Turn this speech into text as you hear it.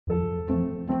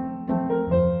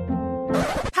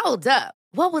Hold up.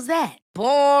 What was that?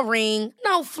 Boring.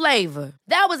 No flavor.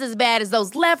 That was as bad as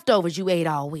those leftovers you ate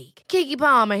all week. Keke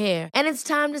Palmer here, and it's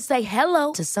time to say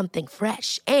hello to something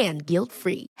fresh and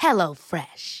guilt-free. Hello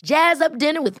Fresh. Jazz up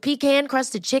dinner with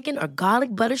pecan-crusted chicken or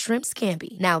garlic butter shrimp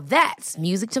scampi. Now that's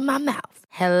music to my mouth.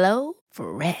 Hello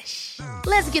Fresh.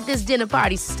 Let's get this dinner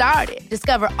party started.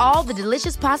 Discover all the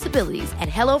delicious possibilities at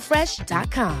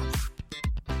hellofresh.com.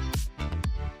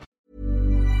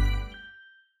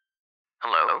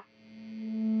 Hello?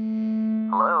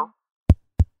 Hello?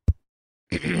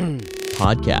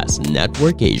 Podcast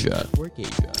Network Asia.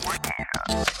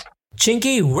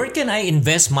 Chinky, where can I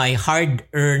invest my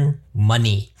hard-earned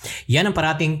money? Yan ang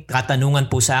parating katanungan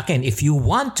po sa akin. If you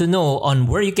want to know on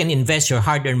where you can invest your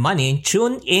hard-earned money,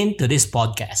 tune in to this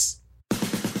podcast.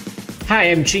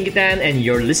 Hi, I'm Chinky Tan and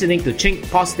you're listening to Chink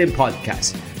Positive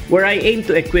Podcast, where I aim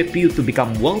to equip you to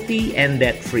become wealthy and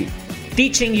debt-free.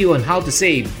 Teaching you on how to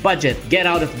save, budget, get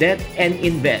out of debt, and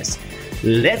invest.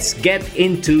 Let's get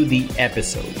into the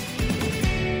episode.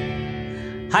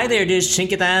 Hi there, this is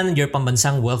Chinky Tan, your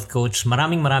pambansang wealth coach.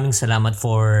 Maraming salamat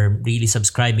for really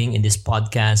subscribing in this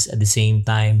podcast. At the same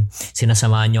time,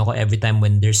 sinasamahan niyo ako every time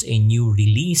when there's a new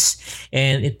release.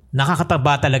 And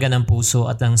nakakataba talaga ng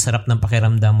puso at ang sarap ng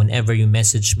pakiramdam whenever you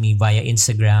message me via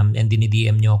Instagram and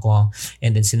dinidm niyo ako.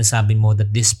 And then sinasabi mo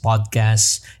that this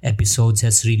podcast episodes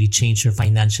has really changed your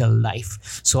financial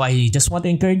life. So I just want to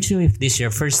encourage you, if this is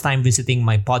your first time visiting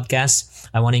my podcast,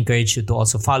 I want to encourage you to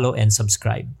also follow and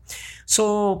subscribe.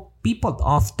 So, people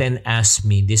often ask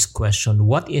me this question,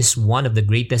 what is one of the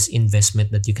greatest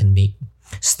investment that you can make?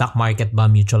 Stock market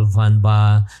ba? Mutual fund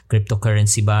ba?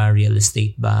 Cryptocurrency ba? Real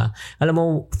estate ba? Alam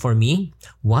mo, for me,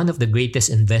 one of the greatest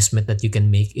investment that you can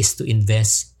make is to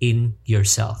invest in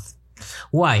yourself.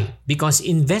 Why? Because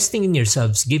investing in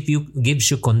yourselves gives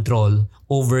you control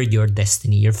over your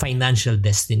destiny, your financial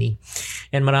destiny.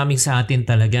 And maraming sa atin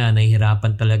talaga,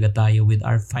 nahihirapan talaga tayo with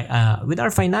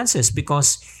our finances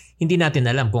because hindi natin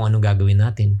alam kung anong gagawin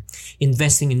natin.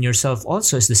 Investing in yourself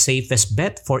also is the safest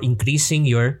bet for increasing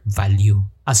your value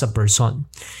as a person.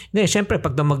 Siyempre,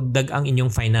 pag dumagdag ang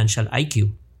inyong financial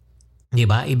IQ,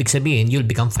 diba? Ibig sabihin, you'll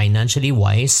become financially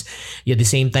wise. At the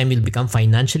same time, you'll become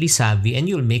financially savvy and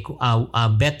you'll make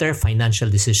better financial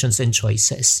decisions and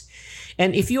choices.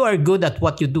 And if you are good at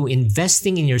what you do,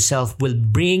 investing in yourself will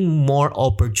bring more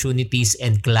opportunities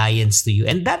and clients to you.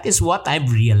 And that is what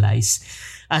I've realized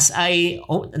as I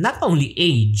not only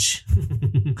age,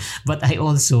 but I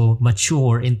also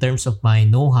mature in terms of my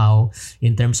know-how,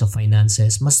 in terms of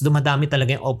finances. Mas dumadami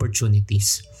talaga yung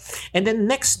opportunities. And then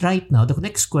the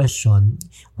next question,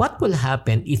 what will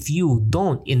happen if you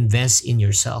don't invest in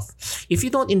yourself? If you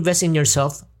don't invest in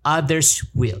yourself, others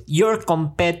will. Your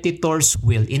competitors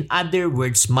will. In other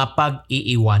words,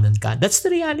 mapag-iiwanan ka. That's the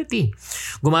reality.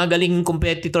 Gumagaling yung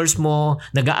competitors mo,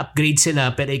 nag-upgrade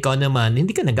sila, pero ikaw naman,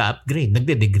 hindi ka nag-upgrade,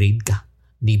 nagde-degrade ka.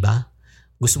 Diba?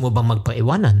 Gusto mo bang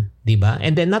magpaiwanan? Diba?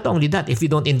 And then not only that, if you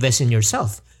don't invest in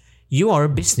yourself, your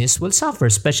business will suffer,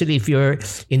 especially if you're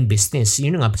in business. You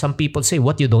know, some people say,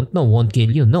 what you don't know won't kill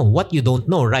you. No, what you don't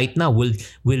know right now will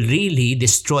really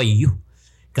destroy you.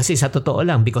 Kasi sa totoo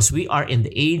lang, because we are in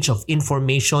the age of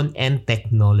information and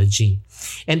technology.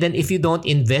 And then if you don't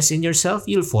invest in yourself,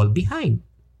 you'll fall behind.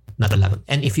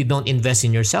 And if you don't invest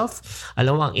in yourself,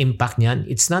 alam mo ang impact niyan,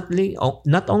 it's not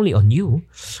only on you,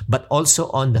 but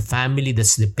also on the family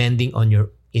that's depending on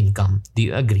your income. Do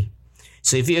you agree?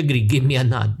 So if you agree, give me a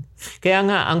nod. Kaya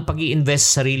nga, ang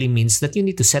pag-i-invest sa sarili means that you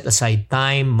need to set aside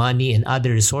time, money, and other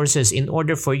resources in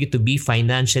order for you to be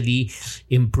financially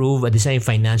improved at the same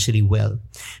financially well.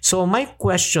 So my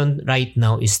question right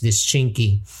now is this,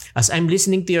 Chinky. As I'm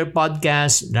listening to your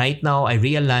podcast, right now I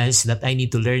realize that I need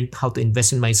to learn how to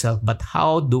invest in myself. But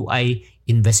how do I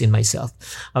invest in myself?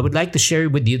 I would like to share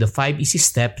with you the 5 easy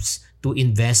steps to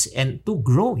invest and to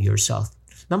grow yourself.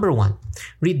 Number 1,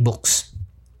 read books.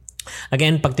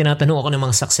 Again, pag tinatanong ako ng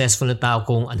mga successful na tao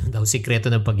kung ano daw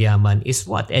sikreto ng pagyaman is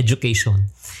what? Education.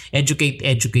 Educate.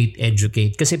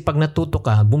 Kasi pag natuto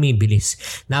ka, bumibilis.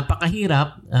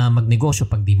 Napakahirap magnegosyo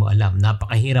pag di mo alam.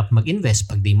 Napakahirap mag-invest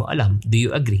pag di mo alam. Do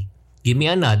you agree? Give me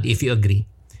a nod if you agree.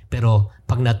 Pero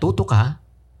pag natuto ka,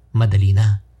 madali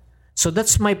na. So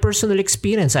that's my personal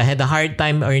experience. I had a hard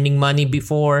time earning money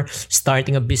before,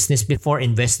 starting a business before,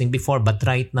 investing before. But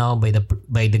right now, by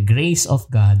the grace of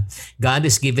God, God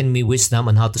has given me wisdom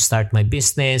on how to start my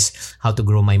business, how to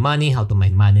grow my money, how to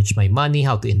manage my money,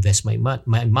 how to invest my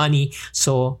money.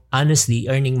 So honestly,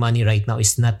 earning money right now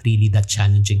is not really that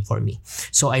challenging for me.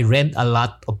 So I read a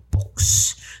lot of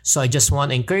books. So I just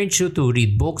want to encourage you to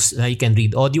read books. You can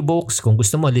read audiobooks. Kung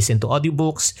gusto mo, listen to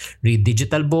audiobooks, read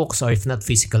digital books, or if not,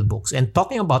 physical books. And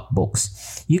talking about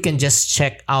books, you can just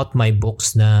check out my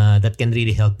books that can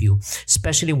really help you.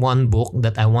 Especially one book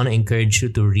that I want to encourage you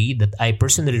to read that I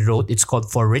personally wrote. It's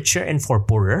called For Richer and For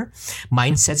Poorer,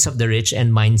 Mindsets of the Rich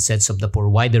and Mindsets of the Poor.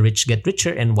 Why the rich get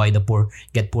richer and why the poor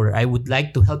get poorer. I would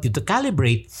like to help you to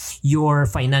calibrate your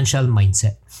financial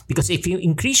mindset. Because if you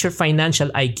increase your financial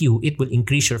IQ, it will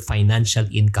increase your financial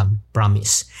income.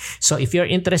 Promise. So if you're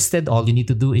interested, all you need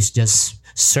to do is just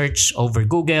search over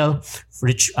Google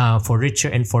For Richer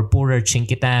and For Poorer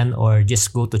Chinkitan, or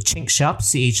just go to Chinkshop,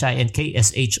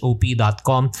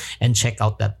 ChinkShop.com, and check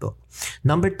out that book.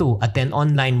 Number 2, attend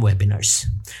online webinars.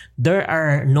 There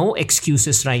are no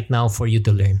excuses right now for you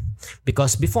to learn.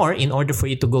 Because before, in order for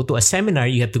you to go to a seminar,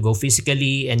 you have to go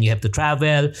physically and you have to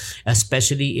travel,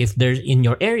 especially if they're in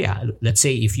your area. Let's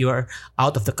say if you're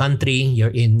out of the country,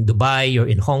 you're in Dubai, you're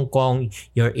in Hong Kong,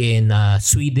 you're in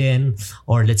Sweden,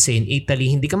 or let's say in Italy,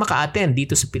 hindi ka maka-attend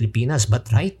dito sa Pilipinas.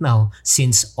 But right now,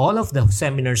 since all of the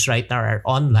seminars right now are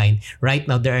online, right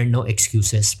now there are no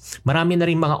excuses. Marami na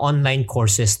rin mga online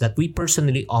courses that we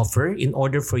personally offer in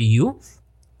order for you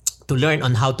to learn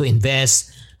on how to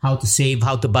invest, how to save,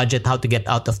 how to budget, how to get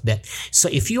out of debt. So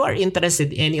if you are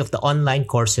interested in any of the online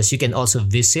courses, you can also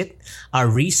visit our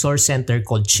resource center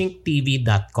called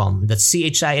ChinkTV.com. That's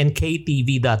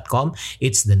ChinkTV.com.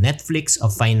 It's the Netflix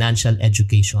of financial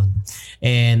education.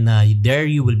 And there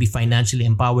you will be financially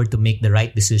empowered to make the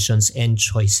right decisions and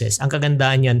choices. Ang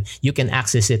kagandahan yan, you can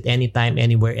access it anytime,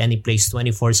 anywhere, any place,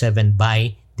 24/7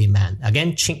 by demand.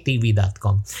 Again,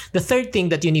 ChinkTV.com. The third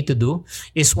thing that you need to do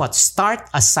is what? Start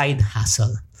a side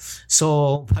hustle.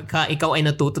 So, pagka ikaw ay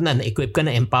natuto na-equip ka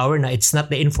na, empower na, it's not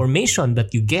the information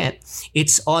that you get,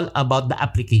 it's all about the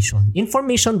application.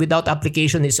 Information without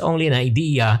application is only an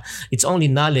idea, it's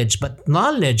only knowledge, but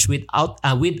knowledge with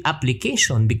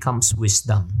application becomes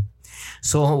wisdom.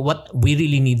 So what we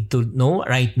really need to know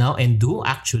right now and do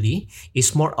actually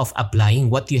is more of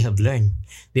applying what you have learned.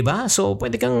 Diba? So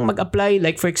pwede kang mag-apply.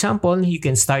 Like for example, you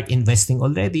can start investing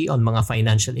already on mga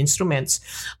financial instruments.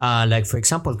 Like for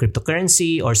example,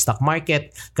 cryptocurrency or stock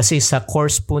market. Kasi sa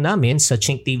course po namin sa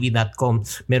ChinkTV.com,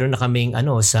 meron na kaming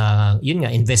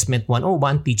Investment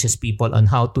 101 teaches people on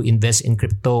how to invest in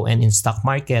crypto and in stock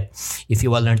market. If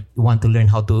you want to learn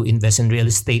how to invest in real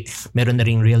estate, meron na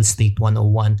ring Real Estate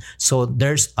 101. So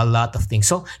there's a lot of things.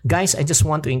 So guys, I just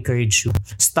want to encourage you.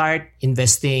 Start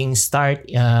investing, start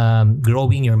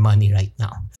growing your money right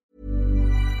now.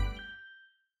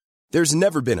 There's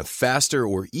never been a faster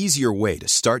or easier way to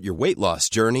start your weight loss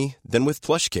journey than with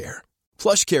PlushCare.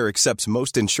 PlushCare accepts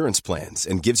most insurance plans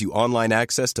and gives you online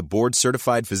access to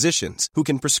board-certified physicians who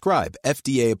can prescribe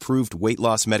FDA-approved weight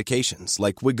loss medications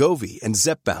like Wegovy and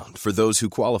Zepbound for those who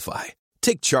qualify.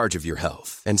 Take charge of your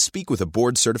health and speak with a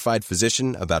board-certified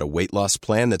physician about a weight loss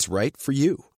plan that's right for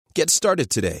you. Get started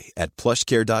today at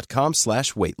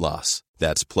plushcare.com/weightloss.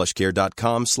 That's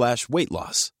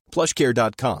plushcare.com/weightloss.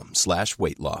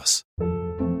 plushcare.com/weightloss.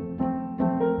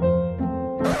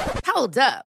 Hold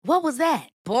up. What was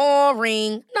that?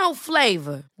 Boring. No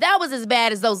flavor. That was as bad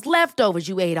as those leftovers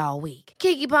you ate all week.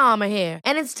 Keke Palmer here,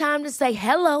 and it's time to say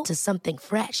hello to something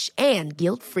fresh and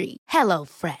guilt-free. Hello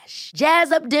Fresh. Jazz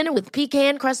up dinner with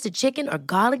pecan-crusted chicken or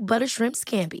garlic butter shrimp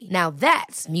scampi. Now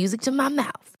that's music to my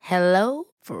mouth. Hello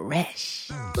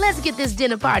Fresh. Let's get this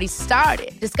dinner party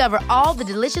started. Discover all the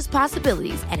delicious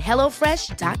possibilities at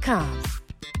HelloFresh.com.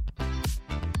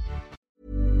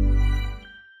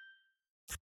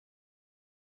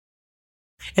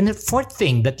 And the fourth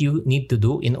thing that you need to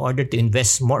do in order to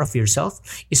invest more of yourself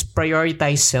is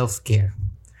prioritize self-care.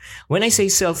 When I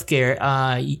say self-care,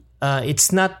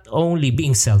 it's not only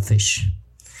being selfish.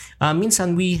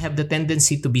 Minsan we have the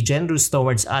tendency to be generous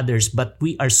towards others, but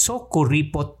we are so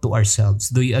kuripot to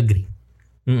ourselves. Do you agree?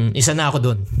 Isa na ako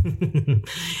dun.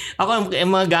 Ako,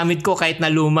 mga gamit ko kahit na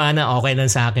luma na, okay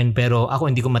lang sa akin, pero ako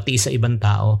hindi ko matiis sa ibang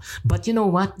tao. But you know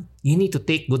what? You need to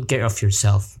take good care of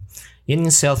yourself. Yan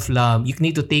yung self-love. You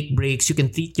need to take breaks. You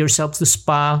can treat yourself to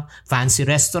spa, fancy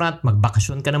restaurant,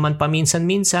 magbakasyon ka naman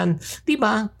paminsan-minsan.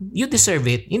 Diba? You deserve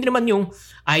it. Hindi naman yung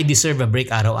I deserve a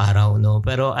break araw-araw, no?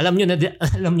 Pero alam nyo na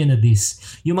this.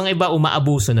 Yung mga iba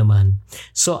umaabuso naman.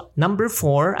 So, number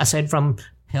 4, aside from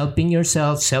helping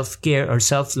yourself, self-care or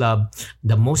self-love,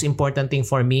 the most important thing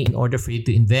for me in order for you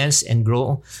to invest and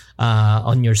grow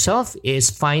on yourself is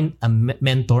find a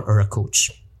mentor or a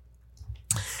coach.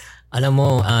 Alam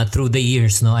mo, through the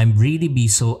years, no, I'm really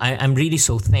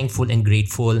so thankful and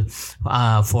grateful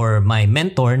for my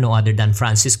mentor, no other than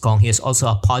Francis Kong. He has also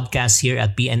a podcast here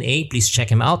at PNA. Please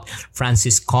check him out,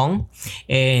 Francis Kong,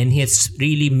 and he has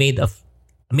really made a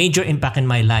major impact in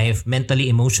my life, mentally,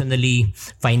 emotionally,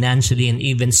 financially, and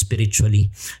even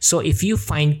spiritually. So if you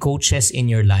find coaches in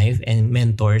your life and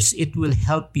mentors, it will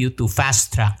help you to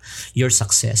fast track your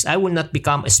success. I will not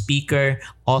become a speaker,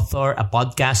 author, a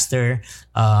podcaster,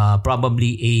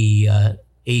 probably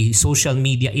a social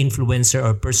media influencer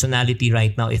or personality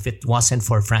right now if it wasn't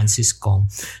for Francis Kong.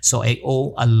 So I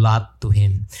owe a lot to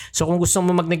him. So kung gusto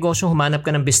mo magnegosyo, humanap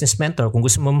ka ng business mentor. Kung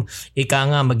gusto mo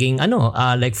maging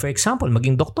like for example,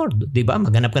 maging doktor, 'di ba?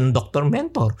 Maghanap ka ng doctor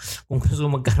mentor. Kung gusto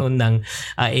mo magkaroon ng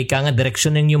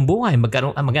direksyon ng iyong buhay,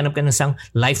 maghanap ka ng isang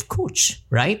life coach,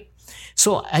 right?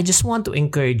 So I just want to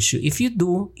encourage you, if you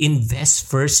do invest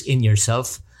first in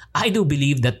yourself, I do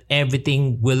believe that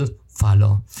everything will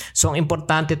follow. So ang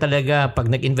importante talaga pag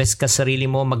nag-invest ka sa sarili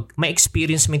mo,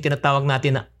 ma-experience mo yung tinatawag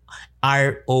natin na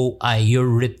ROI, your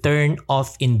return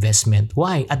of investment.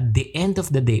 Why? At the end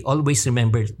of the day, always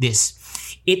remember this.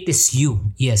 It is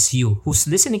you, yes you, who's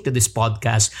listening to this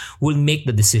podcast will make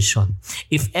the decision.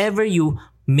 If ever you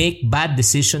make bad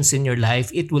decisions in your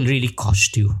life, it will really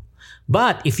cost you.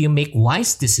 But if you make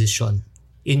wise decision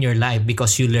in your life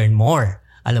because you learn more,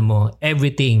 alam mo,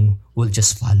 everything will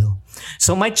just follow.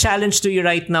 So my challenge to you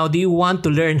right now, do you want to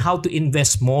learn how to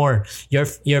invest more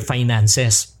your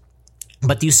finances?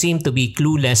 But you seem to be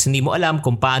clueless, hindi mo alam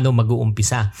kung paano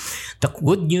mag-uumpisa. The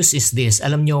good news is this,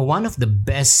 alam nyo, one of the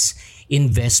best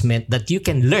investment that you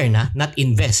can learn, not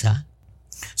invest.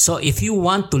 So if you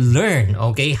want to learn,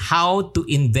 okay, how to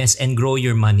invest and grow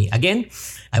your money, again,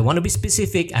 I want to be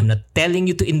specific. I'm not telling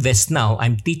you to invest now.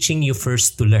 I'm teaching you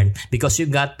first to learn because you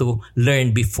got to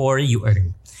learn before you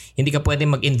earn. Hindi ka pwede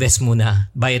mag-invest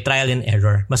muna by trial and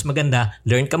error. Mas maganda,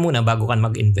 learn ka muna bago ka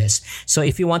mag-invest. So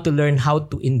if you want to learn how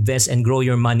to invest and grow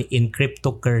your money in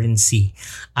cryptocurrency,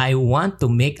 I want to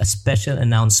make a special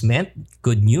announcement.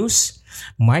 Good news.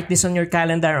 Mark this on your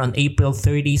calendar on April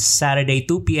 30, Saturday,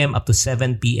 2 p.m. up to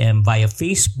 7 p.m. via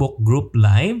Facebook group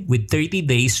live with 30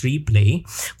 days replay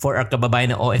for our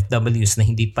kababayan na OFWs na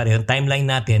hindi pareho timeline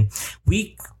natin.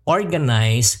 We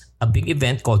organize a big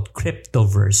event called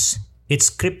Cryptoverse. It's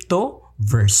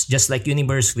Cryptoverse, just like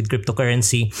Universe with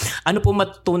cryptocurrency. Ano po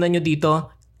matutunan nyo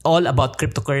dito? All about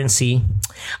cryptocurrency,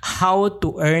 how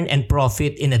to earn and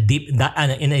profit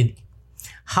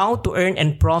how to earn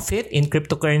and profit in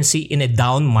cryptocurrency in a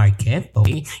down market.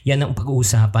 Okay, yan ang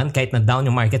pag-uusapan. Kahit na down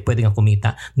yung market, pwede kang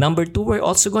kumita. Number 2, we're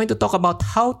also going to talk about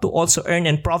how to also earn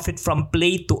and profit from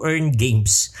play-to-earn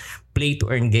games.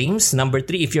 Play-to-earn games. Number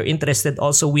 3, if you're interested,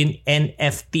 also win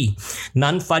NFT.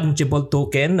 Non-fungible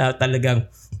token na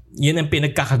talagang yun ang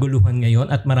pinagkakaguluhan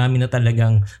ngayon at marami na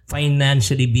talagang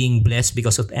financially being blessed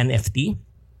because of NFT.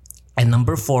 And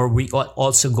number 4, we are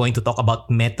also going to talk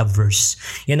about metaverse.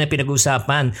 Yan ang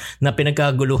pinag-usapan na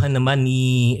pinagkaguluhan naman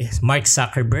ni Mark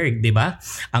Zuckerberg, di ba?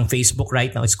 Ang Facebook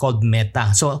right now is called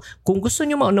Meta. So, kung gusto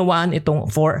nyo maunawaan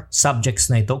itong 4 subjects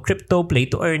na ito, crypto, play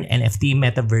to earn, NFT,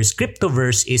 metaverse,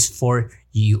 cryptoverse is for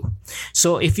you.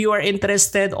 So if you are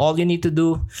interested, all you need to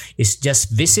do is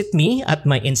just visit me at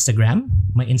my Instagram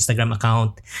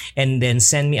account, and then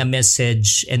send me a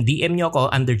message and DM nyo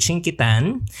ako under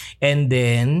Chinkitan, and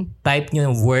then type nyo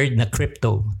yung word na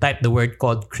crypto. Type the word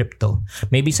called crypto.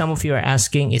 Maybe some of you are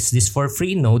asking, is this for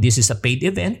free? No, this is a paid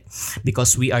event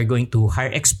because we are going to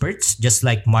hire experts just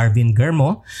like Marvin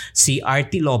Germo, si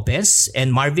Artie Lopez,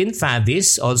 and Marvin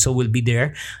Favis also will be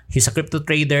there. He's a crypto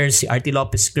trader. Si Artie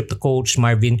Lopez, crypto coach.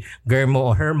 Marvin Germo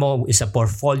or Hermo is a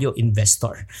portfolio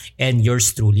investor, and yours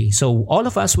truly. So all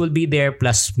of us will be there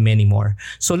plus many more.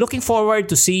 So looking forward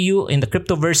to see you in the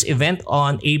Cryptoverse event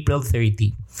on April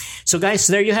 30. So guys,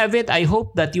 there you have it. I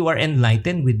hope that you are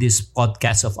enlightened with this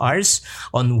podcast of ours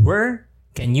on where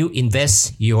can you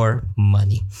invest your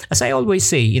money. As I always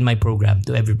say in my program,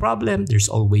 to every problem, there's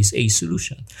always a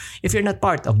solution. If you're not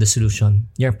part of the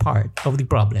solution, you're part of the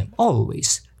problem.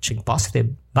 Always think positive.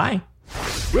 Bye.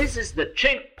 This is the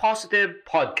Chink Positive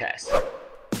Podcast.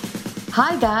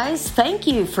 Hi guys, thank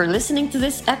you for listening to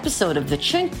this episode of the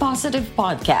Chink Positive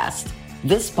Podcast.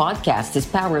 This podcast is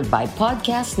powered by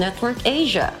Podcast Network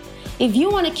Asia. If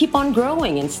you want to keep on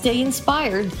growing and stay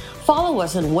inspired, follow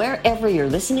us on wherever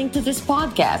you're listening to this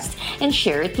podcast and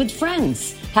share it with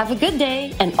friends. Have a good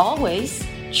day and always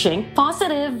Chink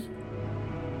Positive.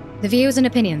 The views and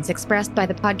opinions expressed by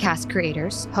the podcast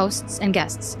creators, hosts, and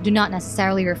guests do not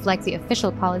necessarily reflect the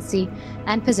official policy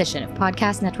and position of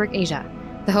Podcast Network Asia,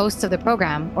 the hosts of the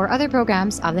program, or other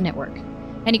programs of the network.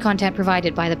 Any content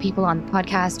provided by the people on the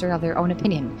podcast are of their own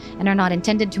opinion and are not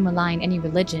intended to malign any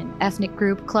religion, ethnic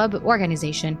group, club,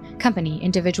 organization, company,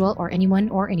 individual, or anyone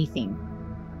or anything.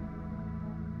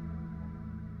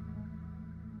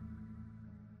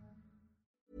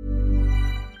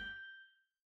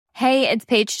 Hey, it's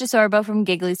Paige DeSorbo from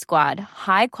Giggly Squad.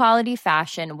 High quality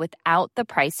fashion without the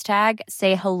price tag.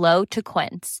 Say hello to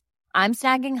Quince. I'm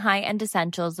snagging high-end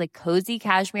essentials like cozy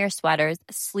cashmere sweaters,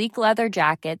 sleek leather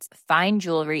jackets, fine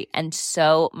jewelry, and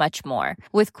so much more.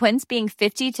 With Quince being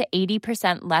 50 to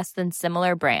 80% less than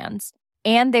similar brands.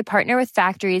 And they partner with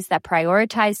factories that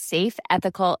prioritize safe,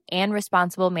 ethical, and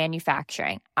responsible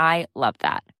manufacturing. I love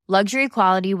that. Luxury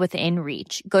quality within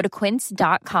reach. Go to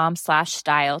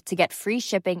quince.com/style to get free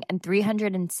shipping and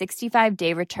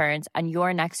 365-day returns on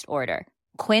your next order.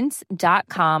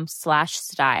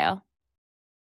 Quince.com/style.